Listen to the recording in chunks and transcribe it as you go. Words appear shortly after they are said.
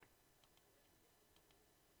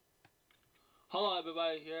Hello,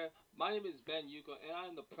 everybody here. My name is Ben Yuko, and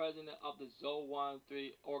I'm the president of the Zone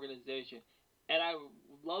 13 organization. And I would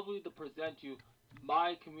love to present you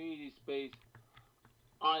my community space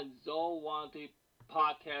on Zone 13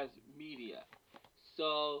 podcast media.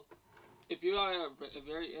 So, if you are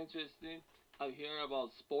very interested in hearing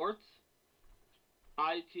about sports,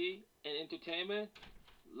 IT, and entertainment,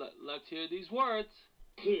 let's hear these words.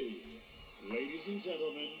 See, ladies and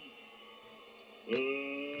gentlemen,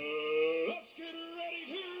 let's get ready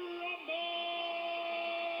to rumble!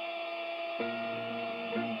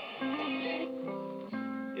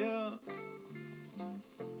 Yeah,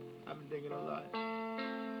 I've been thinking a lot.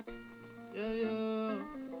 Yeah, yeah.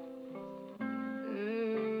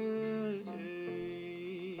 Hey,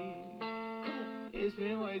 hey. It's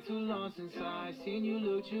been way too long since I seen you,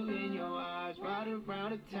 looked you in your eyes. Riding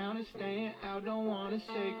around the town and staying out, don't wanna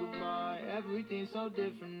say goodbye. Everything's so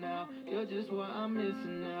different now, you're just what I'm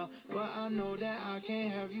missing now. But I know that I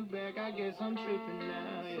can't have you back, I guess I'm tripping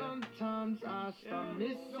now. Yeah. Sometimes I start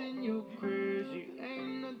missing you, crazy.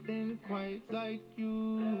 Ain't nothing quite like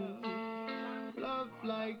you. Love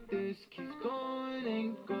like this keeps going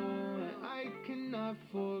and going. I cannot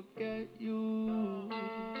forget you.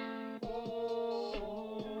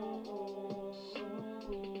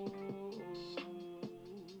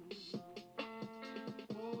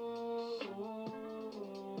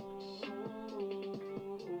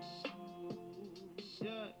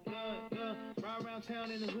 Yeah, yeah, yeah. Ride around town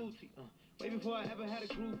in a hoochie. Way before I ever had a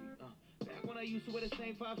groupie. Back when I used to wear the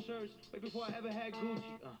same 5 shirts. Way before I ever had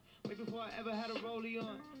Gucci. Way before I ever had a rollie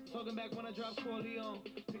on. Talking back when I dropped Corleone.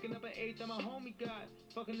 Picking up an eighth that my homie got.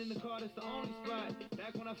 Fucking in the car, that's the only spot.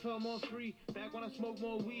 Back when I felt more free. Back when I smoked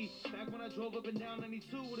more weed. Back when I drove up and down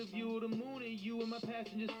 92 with a view of the moon and you in my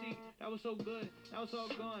passenger seat. That was so good. Now it's all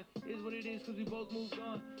gone. Is what it is cause we both moved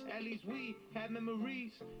on. At least we had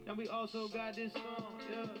memories. Now we also got this song.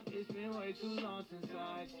 Yeah, it's been way too long since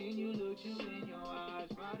I seen you, looked you in your eyes.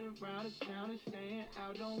 Riding around the town and staying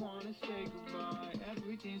out, don't wanna say goodbye.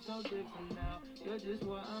 Everything's so different now. You're just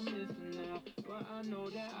what I'm missing now. But I know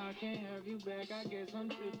that I can't have you back. I guess I'm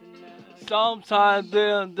tripping now. Sometimes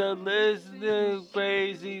they're listening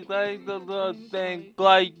crazy, like the little thing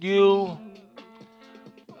like you.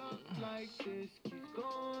 Like this keeps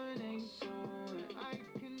going and going. I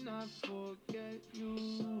cannot forget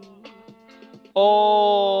you. Oh,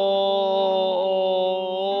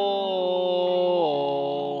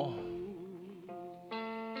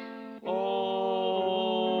 oh.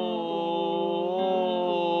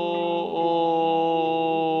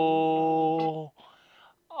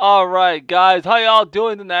 All right, guys, how y'all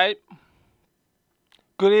doing tonight?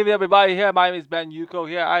 Good evening, everybody. Here, my name is Ben Yuko.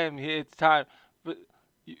 Here, I am here. It's time for,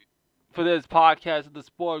 for this podcast of the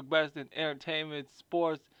sport, best in entertainment,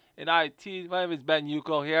 sports, and IT. My name is Ben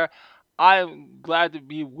Yuko. Here, I am glad to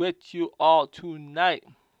be with you all tonight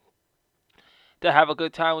to have a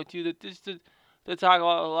good time with you. To talk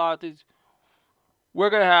about a lot of things. We're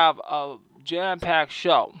gonna have a jam-packed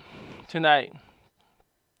show tonight.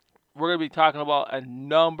 We're gonna be talking about a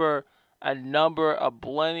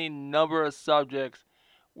blending number of subjects.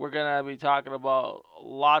 We're gonna be talking about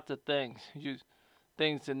lots of things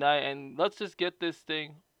tonight, and let's just get this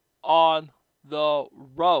thing on the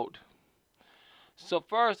road. So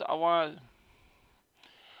first, I'm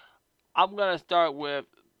gonna start with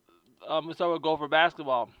Gopher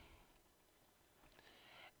basketball,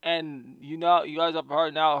 and you guys have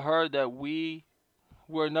heard that we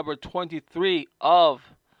were number 23 of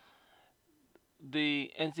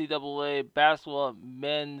the NCAA basketball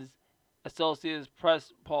men's Associates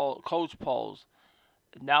press poll coach polls.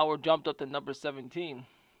 Now we're jumped up to number 17.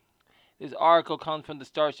 This article comes from the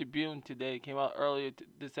Star Tribune today. It came out earlier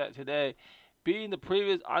today. Beating the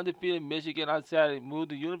previous undefeated Michigan on Saturday moved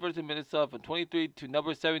the University of Minnesota from 23 to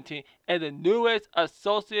number 17 in the newest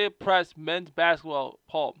Associated Press men's basketball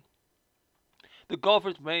poll. The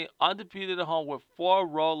Gophers remain undefeated at home with 4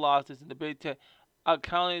 road losses in the Big Ten,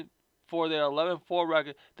 accounting for their 11-4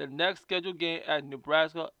 record. The next scheduled game at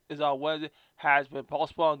Nebraska is on Wednesday has been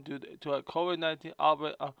postponed due to a COVID-19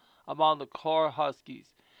 outbreak among the core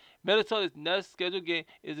Huskies. Minnesota's next scheduled game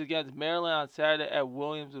is against Maryland on Saturday at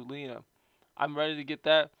Williams Arena. I'm ready to get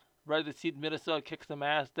that, ready to see Minnesota kick some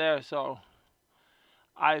ass there. So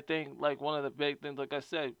I think like one of the big things, like I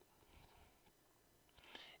said,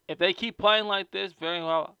 if they keep playing like this very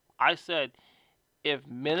well, I said if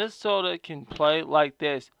Minnesota can play like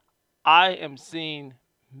this, I am seeing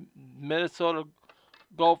Minnesota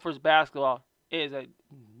Gophers basketball is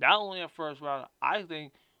not only a first round. I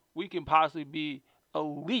think we can possibly be at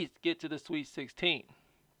least get to the Sweet 16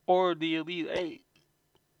 or the Elite 8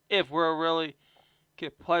 if we're really can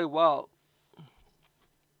play well.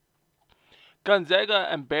 Gonzaga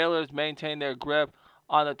and Baylor's maintain their grip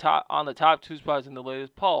on the top two spots in the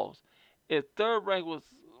latest polls. If third ranked was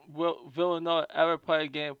Villanova ever play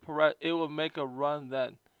again, it will make a run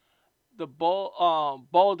then. The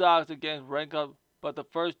Bulldogs again rank up, but the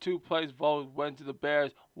first two place votes went to the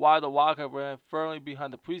Bears, while the Wildcats ran firmly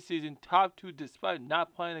behind the preseason top two despite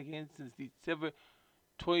not playing again since December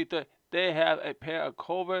 23rd. They have a pair of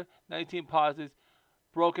COVID-19 positives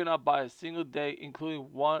broken up by a single day,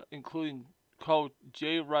 including coach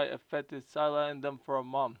Jay Wright affected, sidelining them for a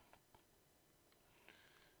month.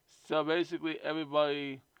 So basically,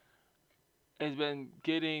 everybody has been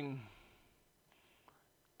getting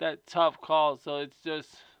that tough call. So it's just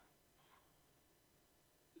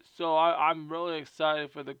I'm really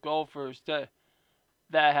excited for the Gophers that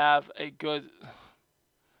have a good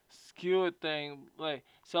skewed thing. Like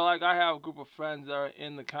I have a group of friends that are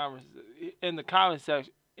in the comment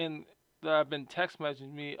section in that have been text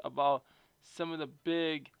messaging me about some of the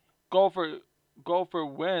big Gopher Gopher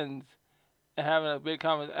wins and having a big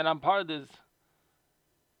conversation. And I'm part of this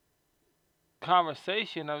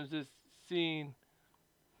conversation. I was just seeing,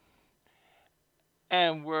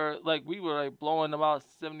 and we were like blowing about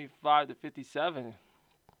 75-57.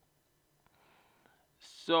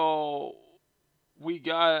 So we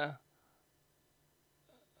got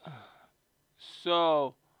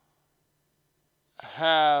so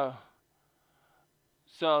have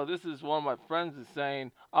so this is one of my friends is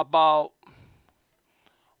saying about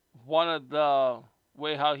one of the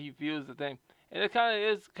way how he views the thing, and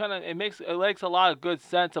it makes a lot of good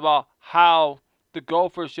sense about how the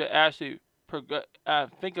Gophers should actually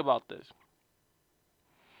think about this.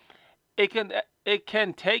 It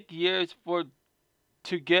can take years for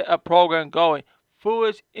to get a program going.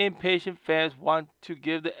 Foolish, impatient fans want to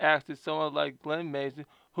give the axe to someone like Glenn Mason,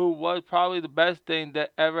 who was probably the best thing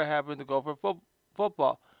that ever happened to Gopher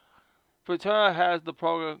football. Paterno has the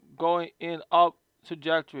program going in up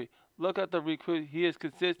trajectory. Look at the recruit; he is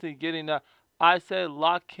consistently getting that. I said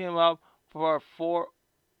lock him up for 4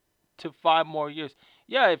 to 5 more years.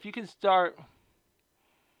 Yeah, if you can start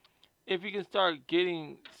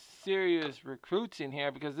getting serious recruits in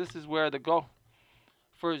here, because this is where the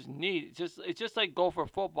Gophers need. It's just like Gopher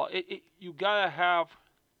football. You gotta have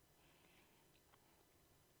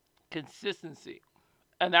consistency,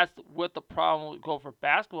 and that's what the problem with Gopher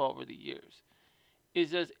basketball over the years.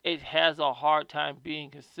 It's just it has a hard time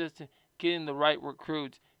being consistent, getting the right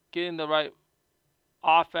recruits, getting the right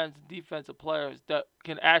offense and defensive players that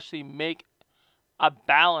can actually make a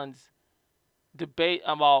balanced debate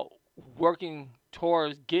about working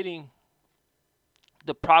towards getting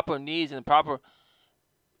the proper needs and the proper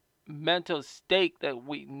mental state that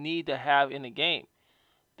we need to have in the game.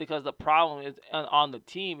 Because the problem is on the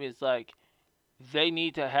team is like they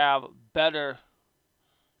need to have better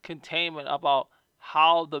containment about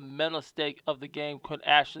how the mental state of the game could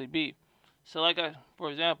actually be. So,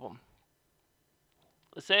 for example,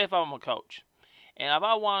 let's say if I'm a coach, and if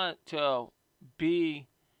I wanted to be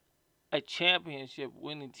a championship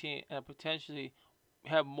winning team and potentially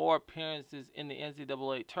have more appearances in the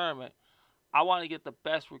NCAA tournament, I want to get the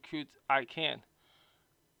best recruits I can.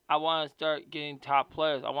 I want to start getting top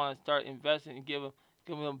players. I want to start investing and giving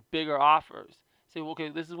them bigger offers. Say, okay,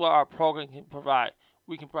 this is what our program can provide.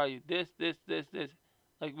 We can provide you this, this, this, this.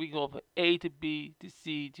 Like we go from A to B to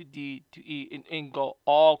C to D to E and go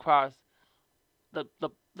all across the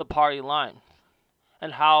party line,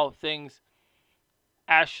 and how things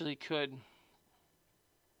actually could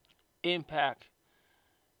impact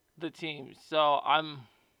the team. So am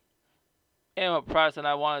impressed, and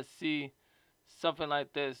I want to see something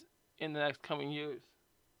like this in the next coming years.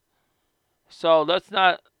 So let's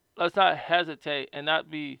not hesitate and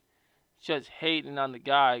not be just hating on the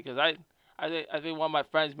guy, because I think one of my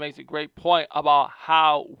friends makes a great point about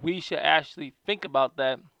how we should actually think about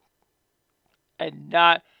that and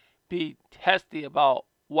not be testy about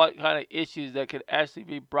what kind of issues that could actually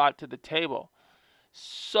be brought to the table.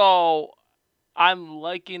 So I'm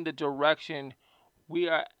liking the direction we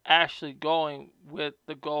are actually going with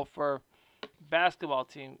the Gopher basketball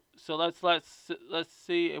team. So let's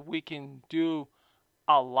see if we can do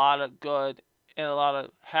a lot of good and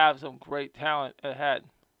have some great talent ahead.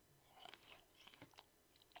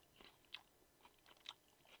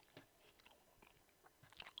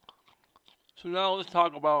 So now let's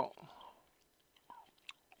talk about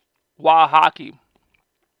wild hockey.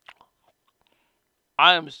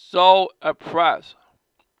 I am so impressed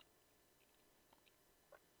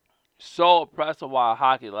with wild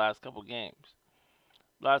hockey the last couple games.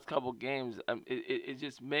 Last couple games, it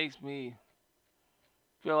just makes me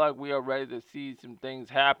feel like we are ready to see some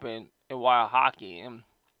things happen in wild hockey. And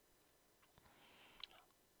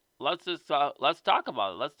let's talk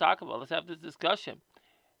about it. Let's have this discussion.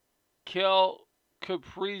 Kirill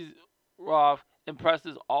Kaprizov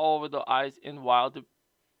impresses all over the ice in Wild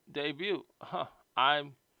debut. Huh.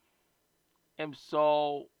 I'm am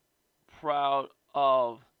so proud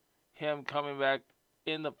of him coming back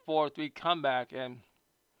in the 4-3 comeback, and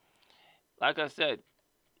like I said,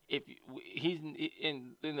 if he's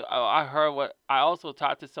I heard what I also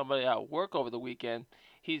talked to somebody at work over the weekend.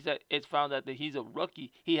 He said it's found out that he's a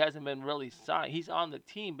rookie. He hasn't been really signed. He's on the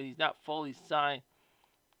team, but he's not fully signed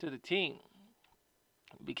to the team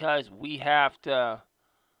because we have to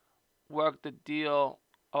work the deal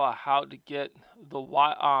about how to get the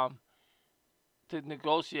to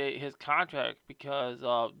negotiate his contract because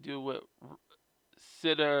due with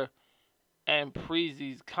Sitter and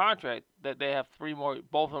Preezy's contract that they have three more.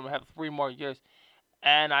 Both of them have 3 more years,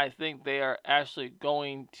 and I think they are actually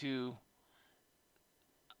going to.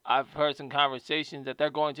 I've heard some conversations that they're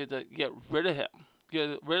going to get rid of him,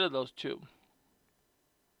 get rid of those two,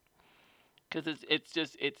 because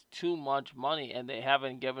it's too much money, and they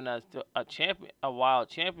haven't given us a Wild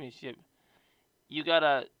championship. You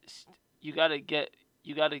gotta you gotta get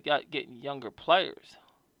get younger players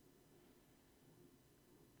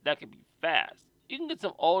that can be fast. You can get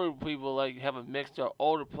some older people like have a mixture of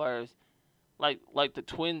older players like the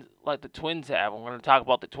Twins have. I'm going to talk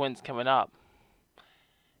about the Twins coming up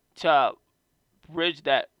to bridge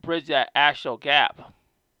that actual gap.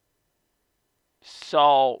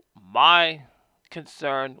 So my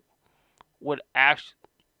concern would actually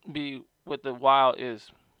be with the Wild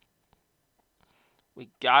is we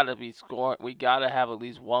gotta be scoring. We gotta have at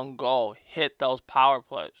least one goal. Hit those power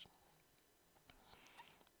plays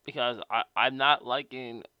because I'm not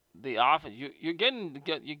liking the offense. You're getting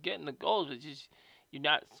the goals, but just you're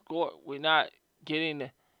not score. We're not getting.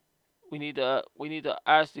 We need to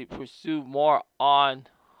actually pursue more on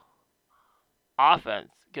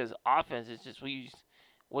offense because offense is just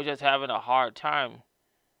we're just having a hard time.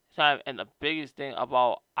 And the biggest thing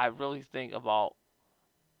about I really think about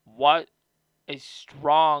what a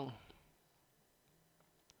strong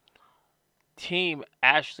team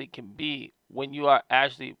actually can be when you are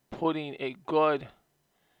actually putting a good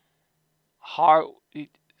hard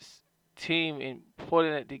team and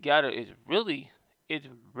putting it together it's really is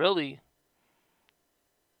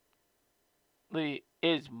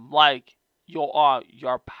like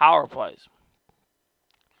your power plays.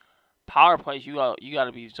 Power plays you got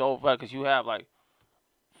to be so fair because you have like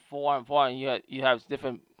 4 and 4 and you have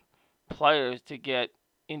different players to get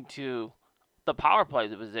into the power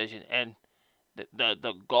plays position and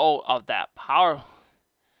the goal of that power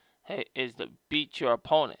is to beat your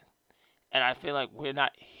opponent. And I feel like we're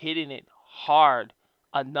not hitting it hard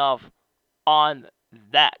enough on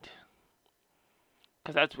that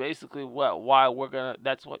because that's basically why we're gonna.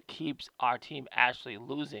 That's what keeps our team actually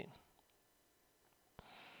losing.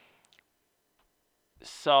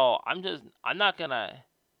 So I'm not gonna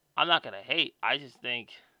hate. I just think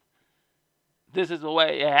this is the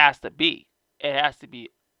way it has to be. It has to be.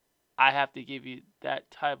 I have to give you that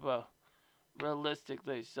type of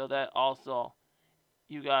realistically. So that also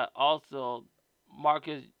you got also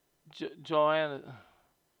Marcus Joanne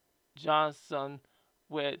Johnson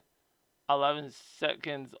with 11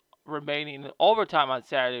 seconds remaining in overtime on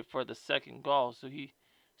Saturday for the second goal.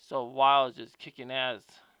 So Wild is just kicking ass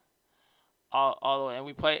all the way. And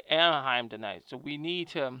we play Anaheim tonight, so we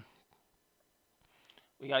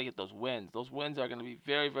gotta get those wins. Those wins are gonna be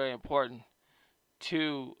very very important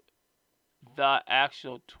to the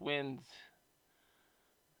actual Twins.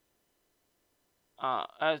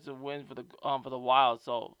 As a win for the Wild.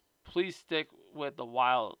 So please stick with the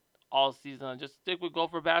Wild all season. Just stick with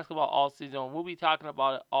Gopher basketball all season. We'll be talking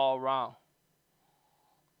about it all around.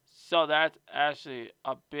 So that's actually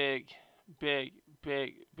a big, big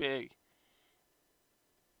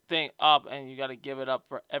thing up, and you got to give it up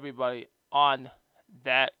for everybody on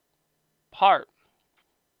that part.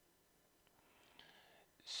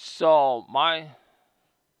 So my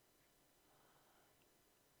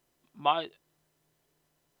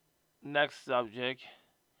next subject,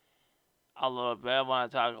 a little bit I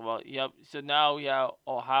want to talk about. Yep. So now we have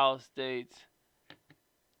Ohio State's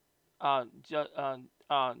ju-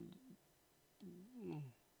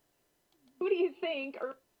 Who do you think?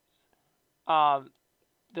 um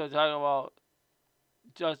they're talking about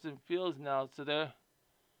Justin Fields now. So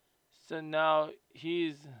now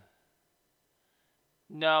he's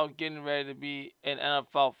now getting ready to be an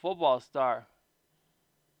NFL football star.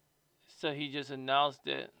 So he just announced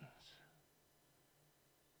it.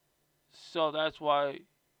 So that's why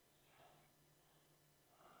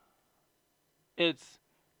it's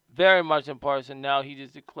very much in person. Now he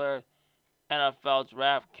just declared NFL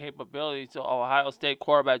draft capability. So Ohio State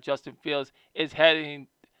quarterback Justin Fields is heading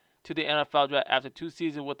to the NFL draft after 2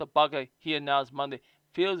 seasons with the Buckeye. He announced Monday.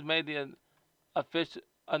 Fields made the official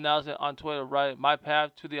announcement on Twitter, right? My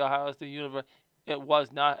path to the Ohio State University, it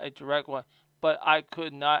was not a direct one, but I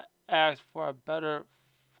could not ask for a better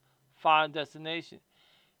final destination.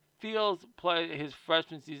 Fields played his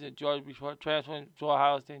freshman season at Georgia before transferring to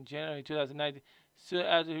Ohio State in January 2019. Soon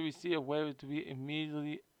after he received a waiver to be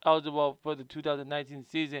immediately eligible for the 2019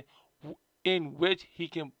 season, in which he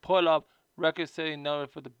can put up record-setting numbers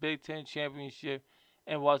for the Big Ten championship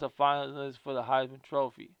and was a finalist for the Heisman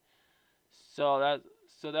Trophy. So that's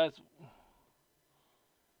so that's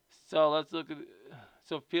so let's look at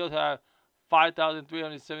Fields had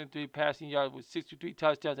 5,373 passing yards with 63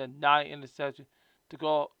 touchdowns and 9 interceptions to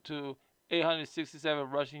go to 867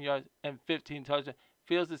 rushing yards and 15 touchdowns.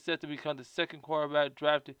 Fields is set to become the second quarterback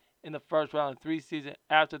drafted in the first round in 3 seasons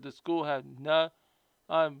after the school had none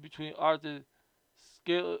between Arthur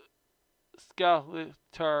Skeletor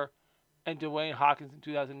and Dwayne Hawkins in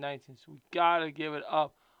 2019. So we gotta give it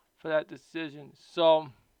up for that decision. So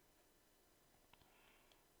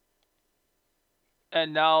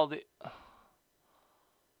and now the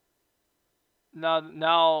now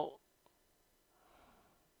now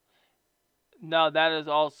now that is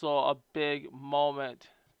also a big moment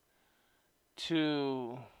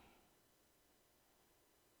to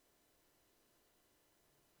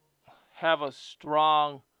have a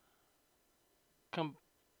strong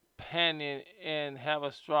companion and have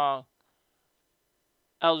a strong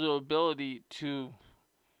eligibility to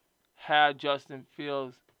have Justin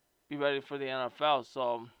Fields be ready for the NFL.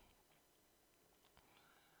 So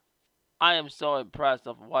I am so impressed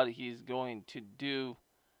of what he's going to do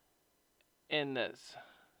in this.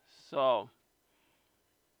 So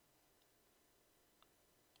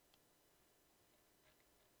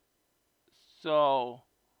so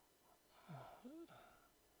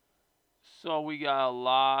so we got a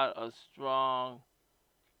lot of strong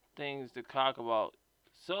things to talk about.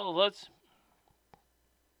 So let's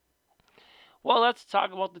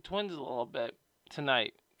talk about the Twins a little bit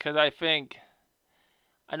tonight because I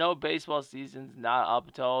know baseball season's not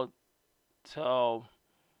up till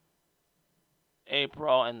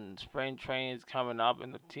April and spring training is coming up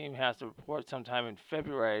and the team has to report sometime in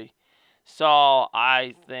February. So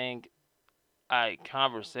I think a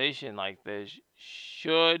conversation like this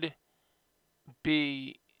should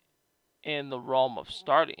be in the realm of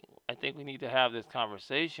starting. I think we need to have this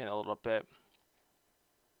conversation a little bit.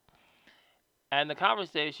 And the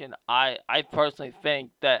conversation I personally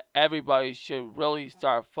think that everybody should really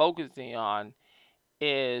start focusing on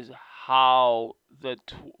is how the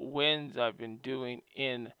Twins have been doing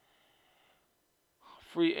in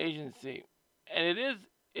free agency. And it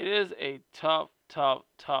is a tough.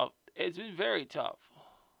 It's been very tough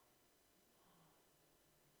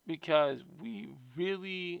because we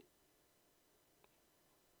really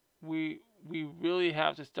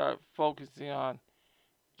have to start focusing on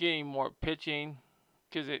getting more pitching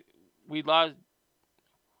because it we lost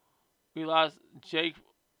Jake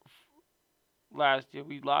last year.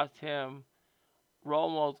 We lost him.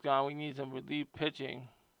 Romo's gone. We need some relief pitching,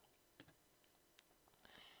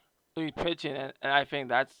 and I think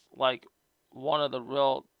that's like one of the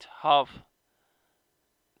real tough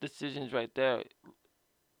decisions right there.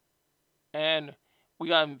 And we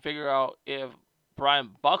gotta figure out if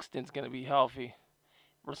Brian Buxton's gonna be healthy.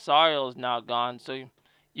 Rosario's now gone, so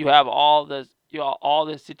you have all this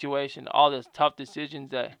situation, all this tough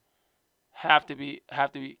decisions that have to be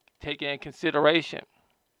taken in consideration.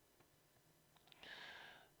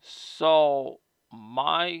 So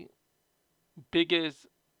my biggest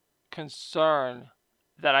concern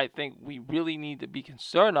that I think we really need to be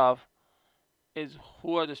concerned of is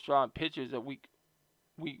who are the strong pitchers that we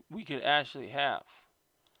could actually have.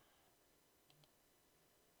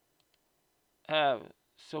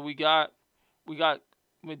 So we got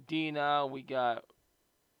Medina, we got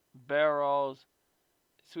Barrows.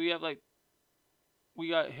 So we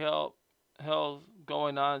got Hills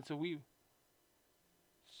going on. So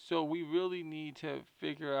we really need to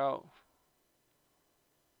figure out.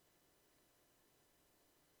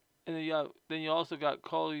 And then you also got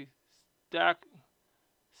Coley Stack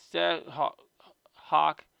Stat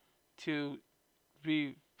Hawk to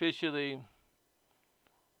be officially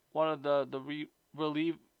one of the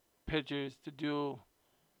relief pitchers to do.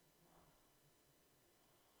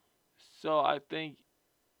 So I think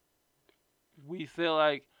we feel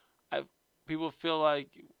like I people feel like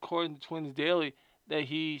according to Twins Daily that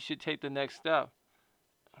he should take the next step.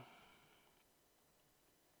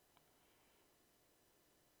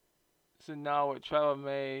 So now with Trevor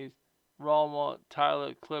Mays, Romo,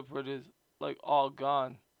 Tyler Clifford is like all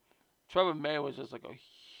gone. Trevor May was just like a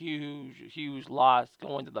huge loss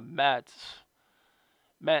going to the Mets.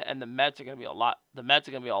 And the Mets are gonna be a lot. The Mets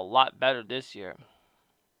are gonna be a lot better this year.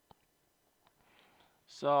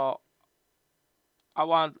 So I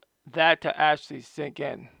want that to actually sink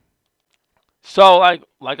in. So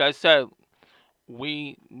like I said,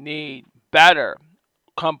 we need better,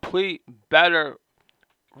 complete better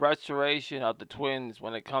restoration of the Twins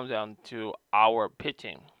when it comes down to our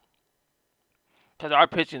pitching. Because our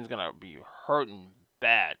pitching is gonna be hurting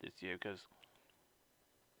bad this year. Because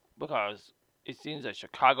it seems that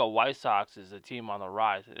Chicago White Sox is a team on the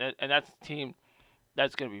rise, and that's a team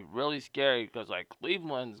that's gonna be really scary because like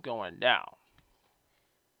Cleveland's going down,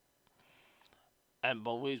 and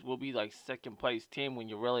but we'll be like second place team when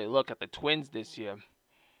you really look at the Twins this year.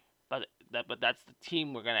 But that's the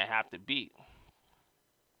team we're gonna have to beat.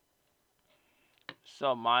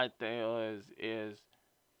 So my thing is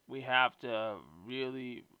we have to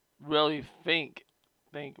really think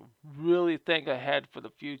really think ahead for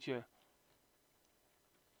the future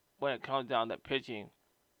when it comes down to pitching.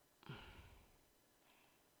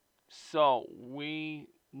 So we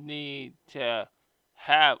need to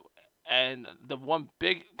have, and the one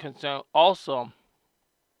big concern also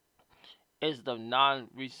is the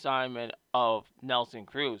non-resignment of Nelson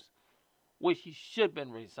Cruz, which he should have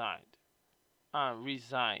been resigned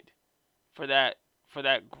for that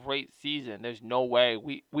great season. There's no way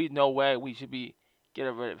we no way we should be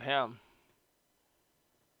getting rid of him.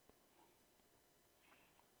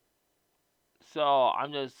 So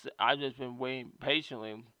I've just been waiting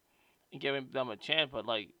patiently and giving them a chance, but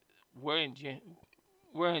like we're in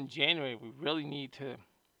we're in January. We really need to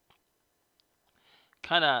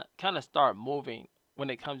kind of start moving when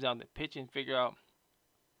it comes down to pitching. Figure out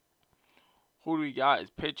who do we got as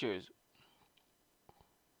pitchers.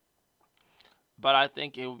 But I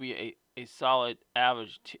think it will be a solid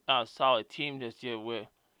solid team this year. With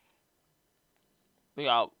we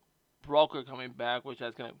got Broker coming back, which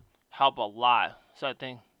is gonna help a lot. So I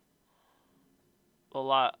think a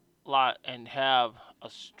lot and have a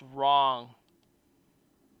strong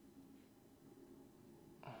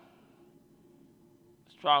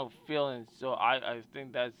feeling. So I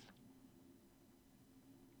think that's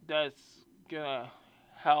gonna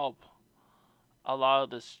help a lot of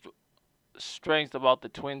the strengths about the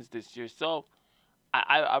Twins this year. So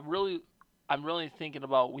I'm really thinking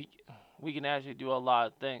about we can actually do a lot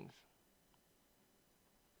of things.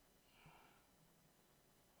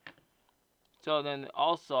 So then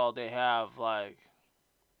also they have like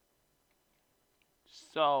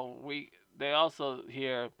so we they also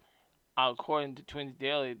here according to Twins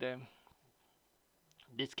Daily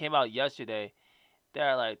this came out yesterday. There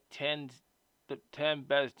are like the 10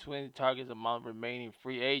 best Twins targets among remaining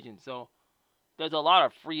free agents. So there's a lot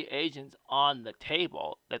of free agents on the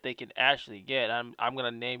table that they can actually get. I'm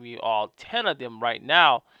gonna name you all 10 of them right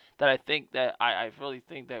now that I think that I really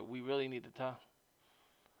think that we really need to talk.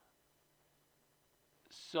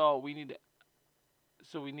 So we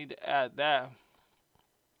need to add that.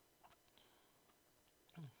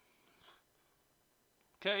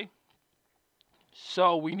 Okay.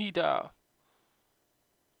 So we need to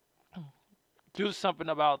do something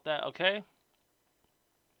about that. Okay.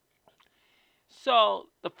 So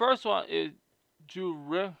the first one is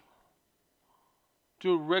Drew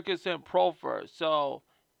Drew Rickerson Profer. So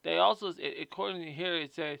they also, according to here,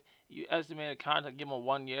 it says you estimated contract give him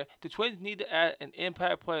 1 year. The Twins need to add an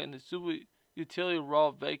impact player in the super utility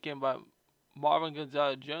role vacant by Marvin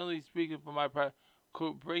Gonzalez. Generally speaking, for my part,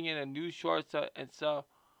 could bring in a new shortstop and sell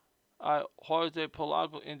Jose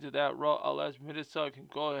Polanco into that role unless Minnesota can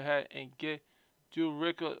go ahead and get Drew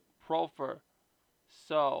Ricker Profer.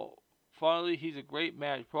 So finally, he's a great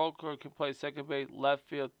match. Proker can play second base, left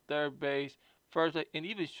field, third base, first base, and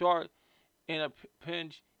even short in a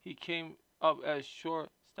pinch. He came up as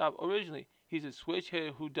shortstop originally. He's a switch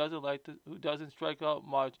hitter who doesn't strike out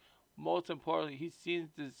much. Most importantly, he seems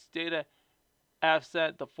to stay at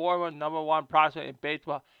absent. The former number one prospect in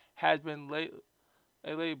baseball has been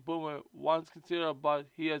a late boomer once considered, but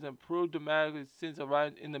he has improved dramatically since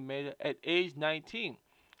arriving in the major at age 19.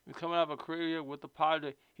 He's coming off a career year with the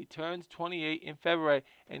Padres. He turns 28 in February,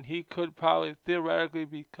 and he could probably theoretically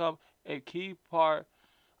become a key part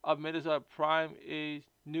of Minnesota prime age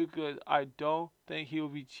nucleus. I don't think he will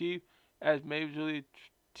be cheap as Major League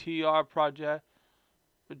project,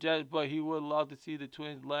 but he would love to see the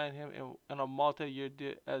Twins land him in a multi-year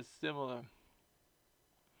deal as similar.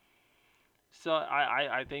 So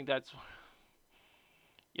I think that's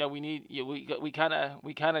yeah we need yeah we kind of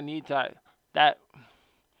need that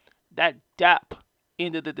that depth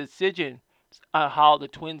into the decision on how the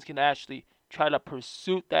Twins can actually try to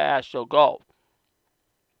pursue the actual goal.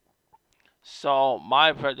 So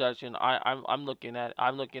my projection, I'm looking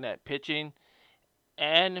at pitching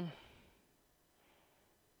and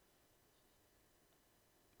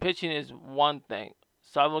pitching is one thing.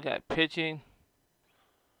 So I'm looking at pitching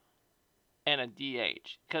and a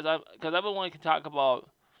DH because everyone can talk about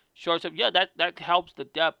shortstop. Yeah, that helps the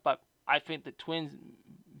depth, but I think the Twins'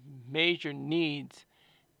 major needs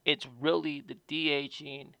it's really the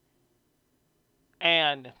DHing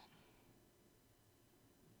and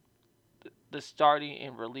the starting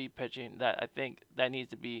and relief pitching that I think that needs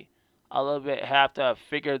to be a little bit have to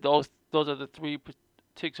figure those are the three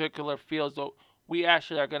particular fields that we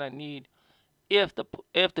actually are gonna need if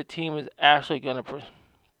the team is actually gonna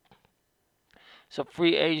so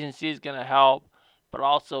free agency is gonna help, but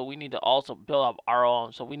also we need to also build up our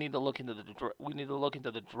own. So we need to look into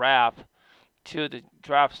the draft to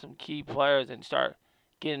draft some key players and start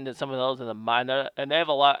getting into some of those in the minor. And they have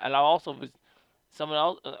a lot. And I also was someone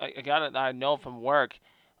else I got it that I know from work.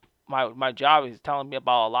 My job is telling me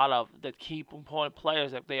about a lot of the key component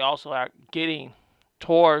players that they also are getting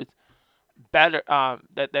towards better.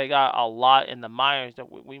 That they got a lot in the minors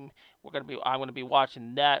that we're gonna be. I'm gonna be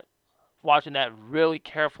watching that really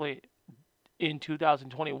carefully in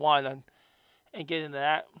 2021 and getting to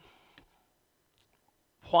that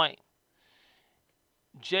point.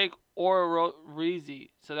 Jake Odorizzi,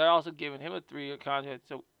 so they're also giving him a 3-year contract.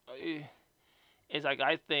 So it's like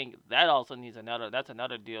I think that also needs another. That's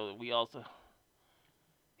another deal that we also.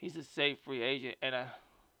 He's a safe free agent, and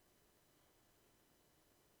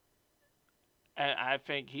I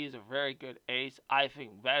think he's a very good ace. I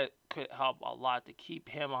think that could help a lot to keep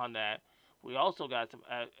him on that. We also got some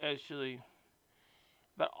actually,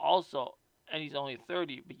 but also, and he's only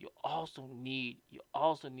 30. But you also need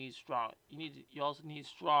strong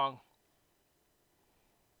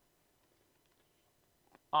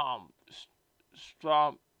um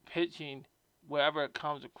strong pitching wherever it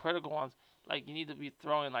comes to critical ones. Like you need to be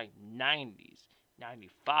throwing like 90s,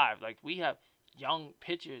 95. Like we have young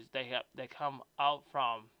pitchers they come out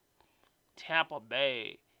from Tampa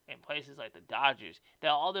Bay and places like the Dodgers. They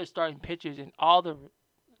all their starting pitchers and all the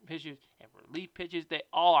pitchers and relief pitchers they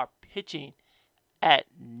all are pitching at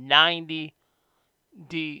 90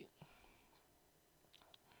 d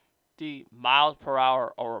miles per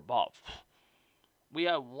hour or above. We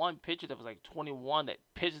have one pitcher that was like 21 that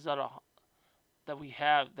pitches at a that we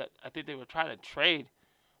have that I think they were trying to trade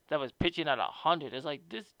that was pitching at 100. It's like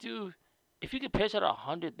this dude, if you can pitch at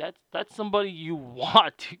 100, that's somebody you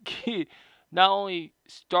want to get. Not only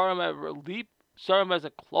start him at relief, start him as a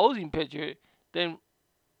closing pitcher, then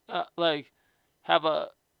like have a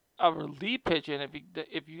relief pitcher, and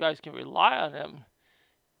if you guys can rely on him,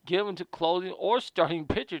 give him to closing or starting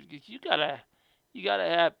pitcher because you gotta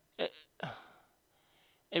have.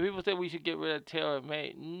 And people say we should get rid of Taylor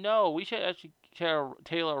May. No, we should actually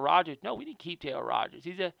Taylor Rogers. No, we need to keep Taylor Rogers.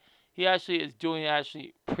 He actually is doing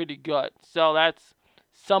actually pretty good. So that's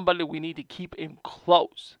somebody we need to keep in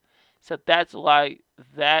close. So that's why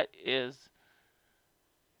that is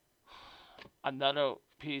another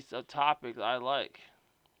piece of topics I like.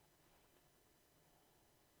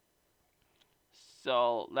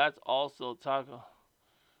 So let's also talk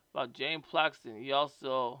about James Plexton. He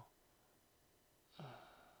also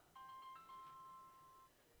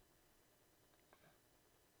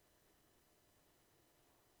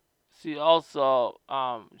see also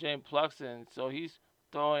James Plexton. So he's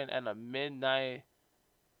throwing at a midnight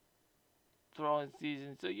throwing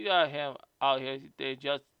season. So you got him out here. They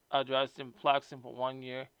just addressed him Plexton for 1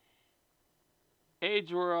 year.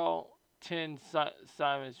 Adriel Tin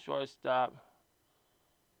Simon shortstop.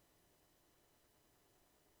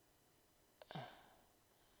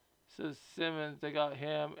 So Simmons, they got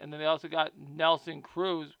him, and then they also got Nelson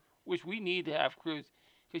Cruz, which we need to have Cruz,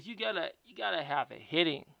 because you gotta have a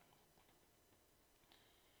hitting.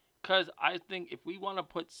 Because I think if we want to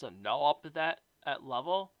put Sano up to that at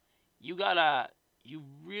level, you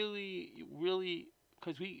really,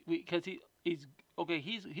 because because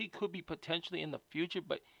he could be potentially in the future,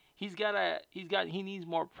 but he needs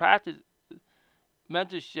more practice,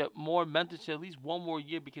 more mentorship, at least 1 more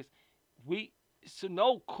year, because we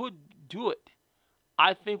Sano could do it.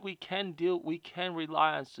 I think we can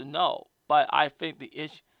rely on Sano, but I think the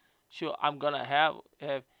issue I'm gonna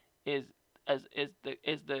have is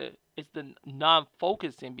the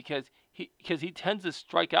non-focusing because he tends to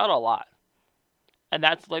strike out a lot, and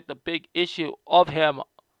that's like the big issue of him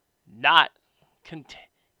not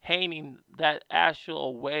containing that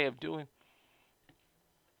actual way of doing.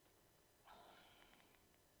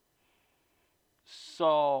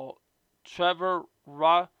 So Trevor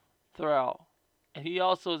Rothwell, and he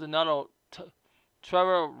also is another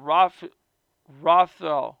Trevor Rothwell.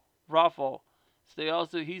 Rothwell.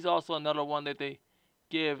 So he's also another one that they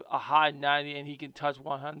give a high 90 and he can touch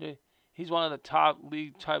 100. He's one of the top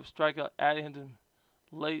league type striker. Adding him to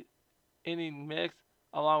late inning mix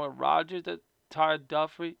along with Rogers, that Ty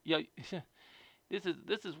Duffy. Yeah, this is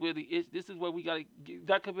where this is where we gotta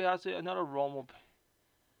that could be actually another Romo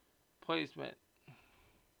placement.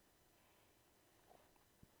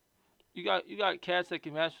 You got cats that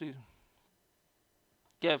can actually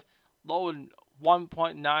give lower than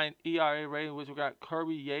 1.9 ERA rating, which we got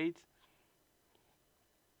Kirby Yates.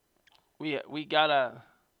 We gotta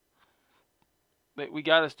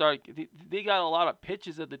start. They got a lot of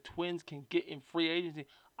pitches that the Twins can get in free agency.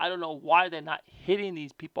 I don't know why they're not hitting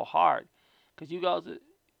these people hard, because you guys,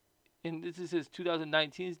 and this is his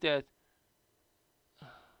 2019 stats.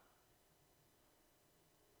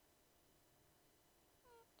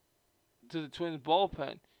 To the Twins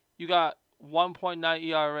bullpen, you got 1.9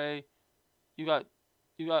 ERA. You got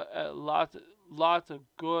lots of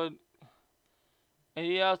good, and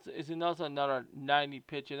he also is also another 90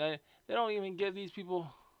 pitcher. They don't even give these people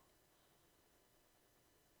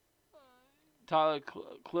Tyler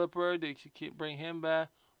Clipper. They should bring him back.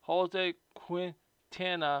 Jose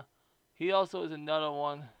Quintana, he also is another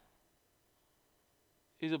one.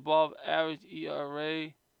 He's above average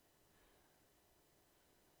ERA.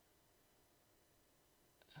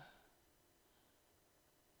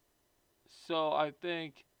 So I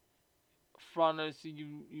think fronters,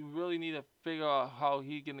 you really need to figure out how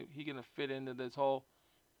he gonna fit into this whole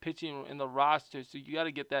pitching in the roster. So you got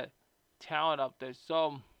to get that talent up there.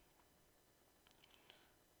 So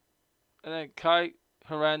and then Kai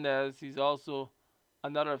Hernandez, he's also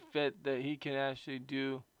another fit that he can actually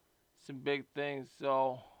do some big things.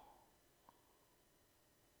 So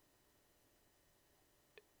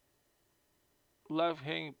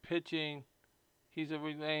left-handed pitching, he's a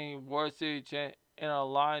remaining Worcester and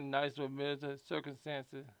aligned nice with Minnesota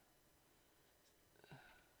circumstances.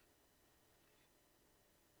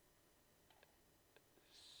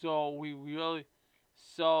 So we really,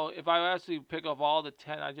 so if I actually pick up all the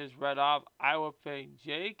 10 I just read off, I would pay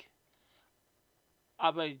Jake.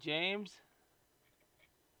 I'll pay James.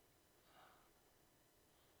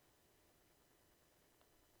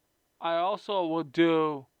 I also will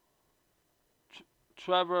do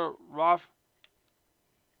Trevor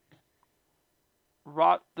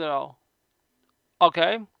Rothwell.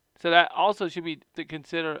 Okay, so that also should be to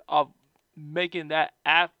consider of making that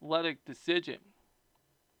athletic decision.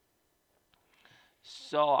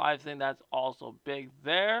 So I think that's also big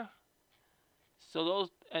there. So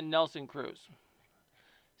those and Nelson Cruz.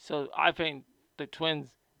 So I think the Twins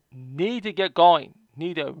need to get going.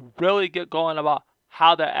 Need to really get going about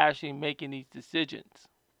how they're actually making these decisions.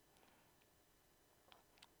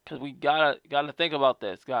 Because we gotta think about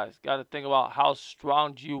this, guys. Gotta think about how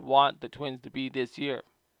strong do you want the Twins to be this year.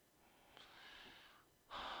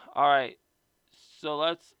 All right, so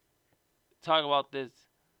let's talk about this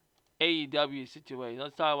AEW situation.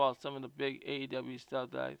 Let's talk about some of the big AEW stuff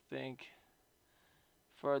that I think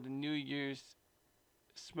for the New Year's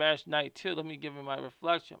Smash Night 2. Let me give you my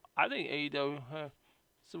reflection. I think AEW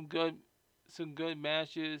some good some good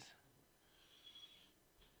matches.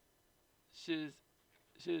 And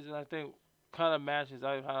I think kind of matches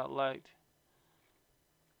I kind of liked.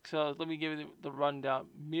 So let me give you the rundown.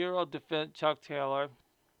 Miro defeated Chuck Taylor.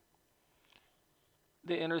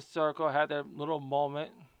 The Inner Circle had their little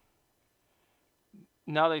moment.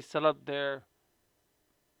 Now they set up their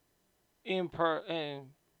in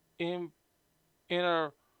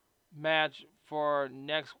inner match for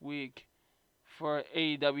next week for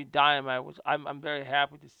AEW Dynamite, which I'm very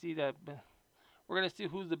happy to see that. But we're gonna see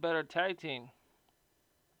who's the better tag team.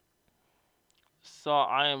 So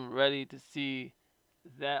I am ready to see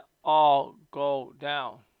that all go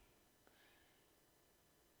down.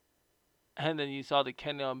 And then you saw the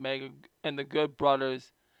Kenny Omega and the Good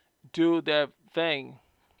Brothers do their thing.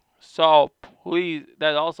 So please,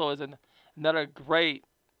 that also is another great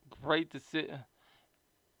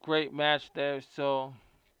match there. So,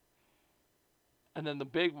 and then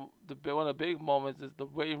one of the big moments is the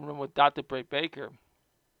waiting room with Dr. Britt Baker.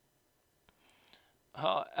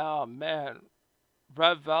 Oh man,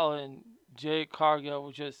 Red Velvet and Jay Cargill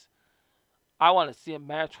was just. I want to see a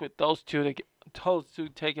match with those two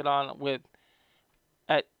take it on with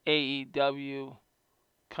at AEW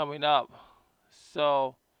coming up.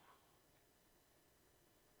 So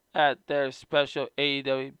at their special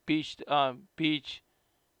AEW Beach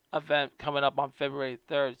event coming up on February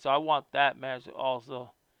 3rd. So I want that match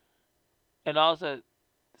also. And also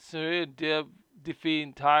Serena Dib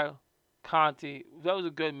defeating Ty Conti. That was a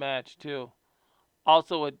good match too.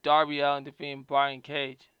 Also with Darby Allin defeating Brian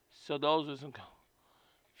Cage. So those were some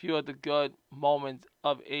few of the good moments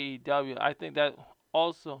of AEW. I think that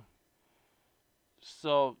also.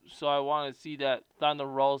 So I want to see that Thunder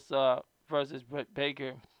Rosa versus Britt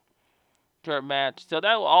Baker third match. So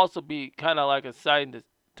that will also be kind of like exciting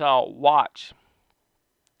to watch.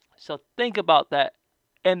 So think about that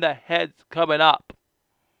in the heads coming up.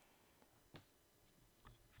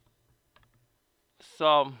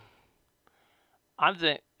 So I'm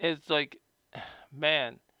saying it's like,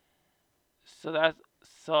 man. So that's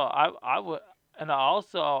so I would, and I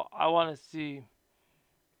want to see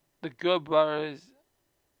the Good Brothers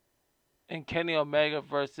and Kenny Omega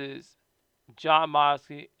versus John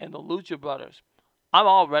Moxley and the Lucha Brothers. I'm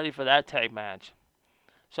all ready for that tag match.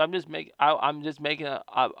 So I'm just making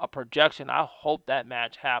a projection. I hope that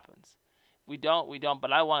match happens. We don't.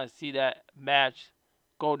 But I want to see that match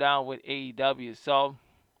go down with AEW. So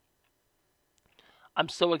I'm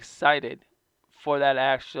so excited for that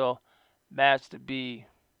actual match to be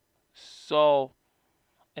so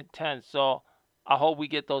intense. So I hope we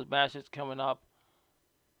get those matches coming up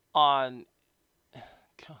on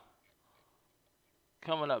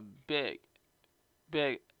coming up big.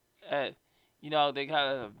 At, they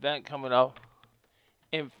got an event coming up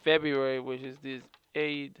in February, which is this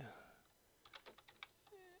aid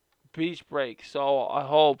beach break. So I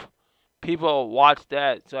hope people watch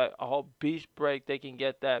that. So I hope beach break they can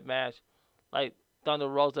get that match, like Thunder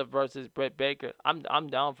Rosa versus Britt Baker. I'm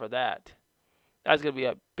down for that. That's gonna be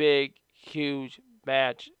a big, huge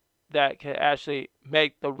match that can actually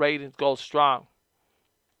make the ratings go strong.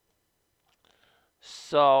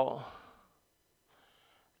 So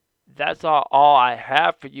that's all I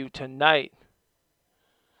have for you tonight.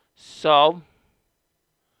 So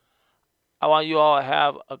I want you all to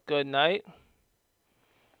have a good night,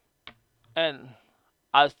 and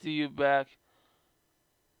I'll see you back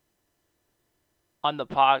on the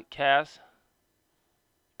podcast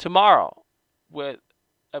tomorrow with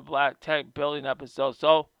a Black Tech Building episode.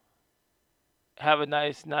 So have a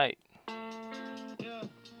nice night. Yeah.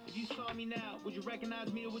 If you saw me now, would you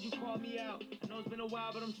recognize me or would you call me out? I know it's been a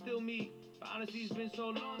while, but I'm still me. But honestly, it's been so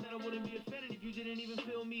long that I wouldn't be offended if you didn't even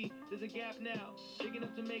feel me. There's a gap now, big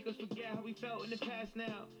enough to make us forget how we felt in the past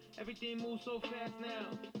now. Everything moves so fast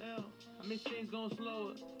now. I miss things going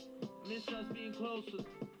slower. I miss us being closer.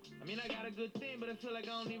 I mean, I got a good thing, but I feel like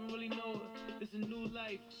I don't even really know her. This is a new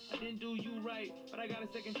life. I didn't do you right, but I got a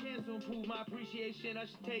second chance to improve my appreciation. I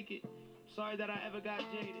should take it. Sorry that I ever got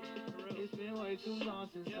jaded. It's been way too long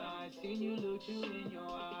since I seen you, look you in your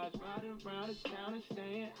eyes. Riding around the town and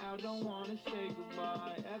staying out, don't wanna say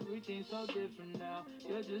goodbye. Everything's so different now,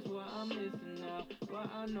 you're just what I'm missing now. But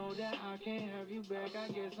I know that I can't have you back, I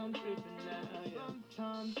guess I'm tripping now.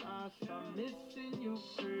 Sometimes I start missing you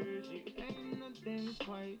crazy, ain't nothing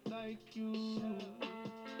quite like you.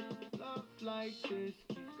 Love like this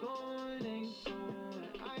keeps going and going,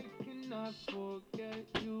 I cannot forget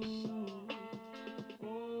you.